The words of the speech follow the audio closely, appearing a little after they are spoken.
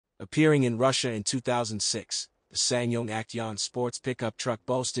Appearing in Russia in 2006, the SsangYong Actyon sports pickup truck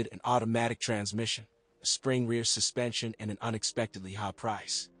boasted an automatic transmission, a spring rear suspension, and an unexpectedly high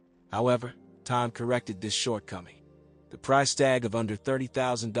price. However, time corrected this shortcoming. The price tag of under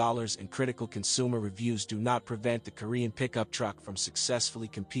 $30,000 and critical consumer reviews do not prevent the Korean pickup truck from successfully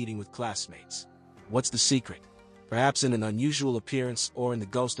competing with classmates. What's the secret? Perhaps in an unusual appearance or in the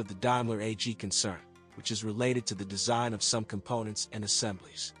ghost of the Daimler AG concern, which is related to the design of some components and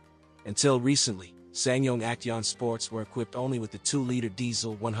assemblies. Until recently, SsangYong Actyon sports were equipped only with the 2-liter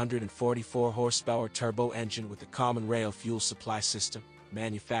diesel 144-horsepower turbo engine with a common rail fuel supply system,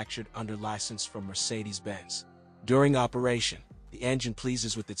 manufactured under license from Mercedes-Benz. During operation, the engine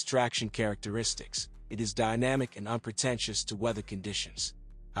pleases with its traction characteristics. It is dynamic and unpretentious to weather conditions.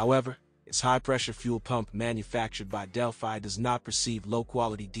 However, its high-pressure fuel pump manufactured by Delphi does not perceive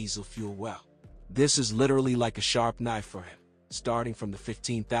low-quality diesel fuel well. This is literally like a sharp knife for him. Starting from the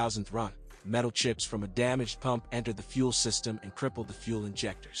 15,000th run, metal chips from a damaged pump enter the fuel system and cripple the fuel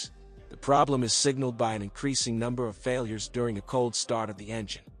injectors. The problem is signaled by an increasing number of failures during a cold start of the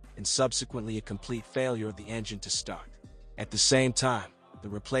engine, and subsequently a complete failure of the engine to start. At the same time, the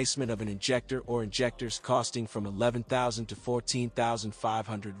replacement of an injector or injectors costing from 11,000 to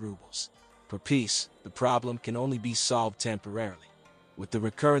 14,500 rubles per piece. The problem can only be solved temporarily. With the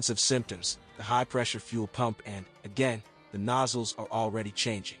recurrence of symptoms, the high-pressure fuel pump and, again, the nozzles are already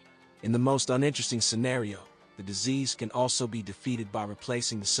changing. In the most uninteresting scenario, the disease can also be defeated by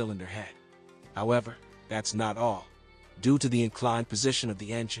replacing the cylinder head. However, that's not all. Due to the inclined position of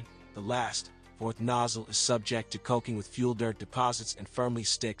the engine, the last, fourth nozzle is subject to coating with fuel dirt deposits and firmly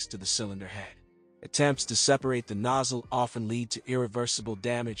sticks to the cylinder head. Attempts to separate the nozzle often lead to irreversible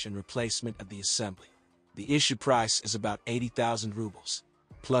damage and replacement of the assembly. The issue price is about 80,000 rubles,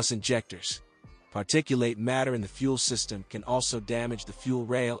 plus injectors. Particulate matter in the fuel system can also damage the fuel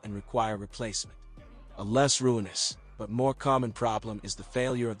rail and require replacement. A less ruinous, but more common problem is the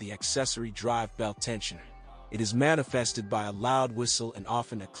failure of the accessory drive belt tensioner. It is manifested by a loud whistle and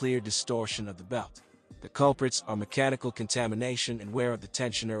often a clear distortion of the belt. The culprits are mechanical contamination and wear of the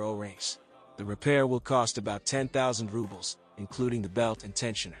tensioner O-rings. The repair will cost about 10,000 rubles, including the belt and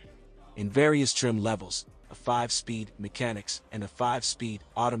tensioner. In various trim levels, a 5-speed mechanics and a 5-speed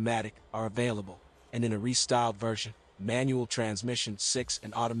automatic are available, and in a restyled version, manual transmission 6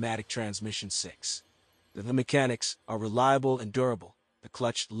 and automatic transmission 6. The mechanics are reliable and durable. The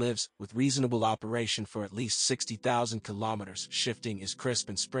clutch lives with reasonable operation for at least 60,000 kilometers. Shifting is crisp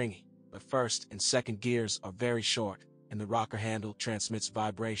and springy, but first and second gears are very short, and the rocker handle transmits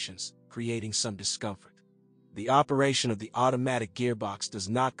vibrations, creating some discomfort. The operation of the automatic gearbox does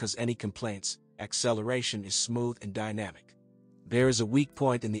not cause any complaints. Acceleration is smooth and dynamic. There is a weak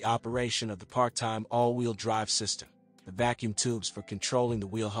point in the operation of the part-time all-wheel drive system, the vacuum tubes for controlling the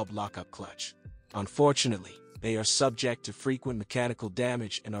wheel hub lockup clutch. Unfortunately, they are subject to frequent mechanical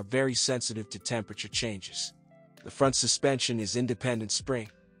damage and are very sensitive to temperature changes. The front suspension is independent spring,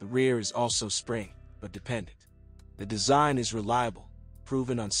 the rear is also spring, but dependent. The design is reliable,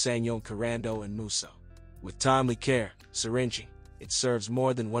 proven on SsangYong Corando and Muso. With timely care, syringing, it serves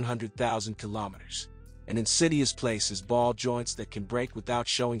more than 100,000 kilometers. An insidious place is ball joints that can break without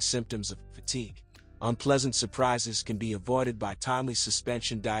showing symptoms of fatigue. Unpleasant surprises can be avoided by timely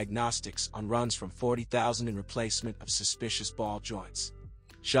suspension diagnostics on runs from 40,000 in replacement of suspicious ball joints.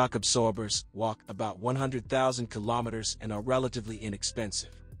 Shock absorbers walk about 100,000 kilometers and are relatively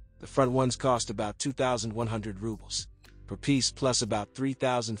inexpensive. The front ones cost about 2,100 rubles per piece plus about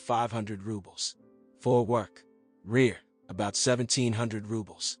 3,500 rubles. For work. Rear, about 1,700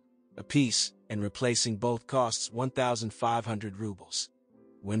 rubles a piece, and replacing both costs 1,500 rubles.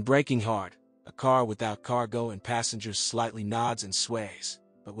 When braking hard, a car without cargo and passengers slightly nods and sways,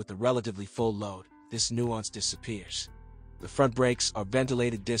 but with a relatively full load, this nuance disappears. The front brakes are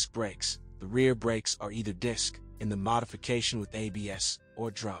ventilated disc brakes. The rear brakes are either disc, in the modification with ABS, or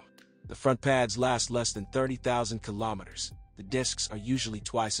drum. The front pads last less than 30,000 kilometers. The discs are usually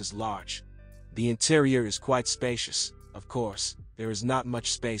twice as large. The interior is quite spacious. Of course, there is not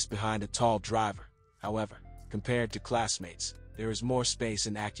much space behind a tall driver. However, compared to classmates, there is more space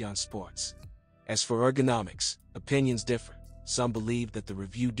in Actyon sports. As for ergonomics, opinions differ. Some believe that the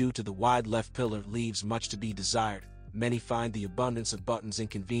review due to the wide left pillar leaves much to be desired. Many find the abundance of buttons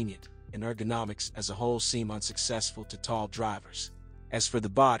inconvenient, and ergonomics as a whole seem unsuccessful to tall drivers. As for the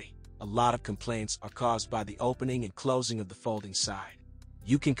body, a lot of complaints are caused by the opening and closing of the folding side.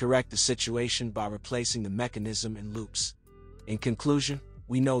 You can correct the situation by replacing the mechanism and loops. In conclusion,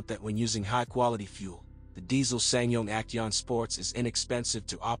 we note that when using high-quality fuel, the diesel SsangYong Actyon Sports is inexpensive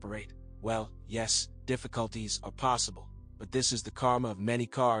to operate. Well, yes, difficulties are possible, but this is the karma of many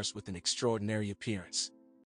cars with an extraordinary appearance.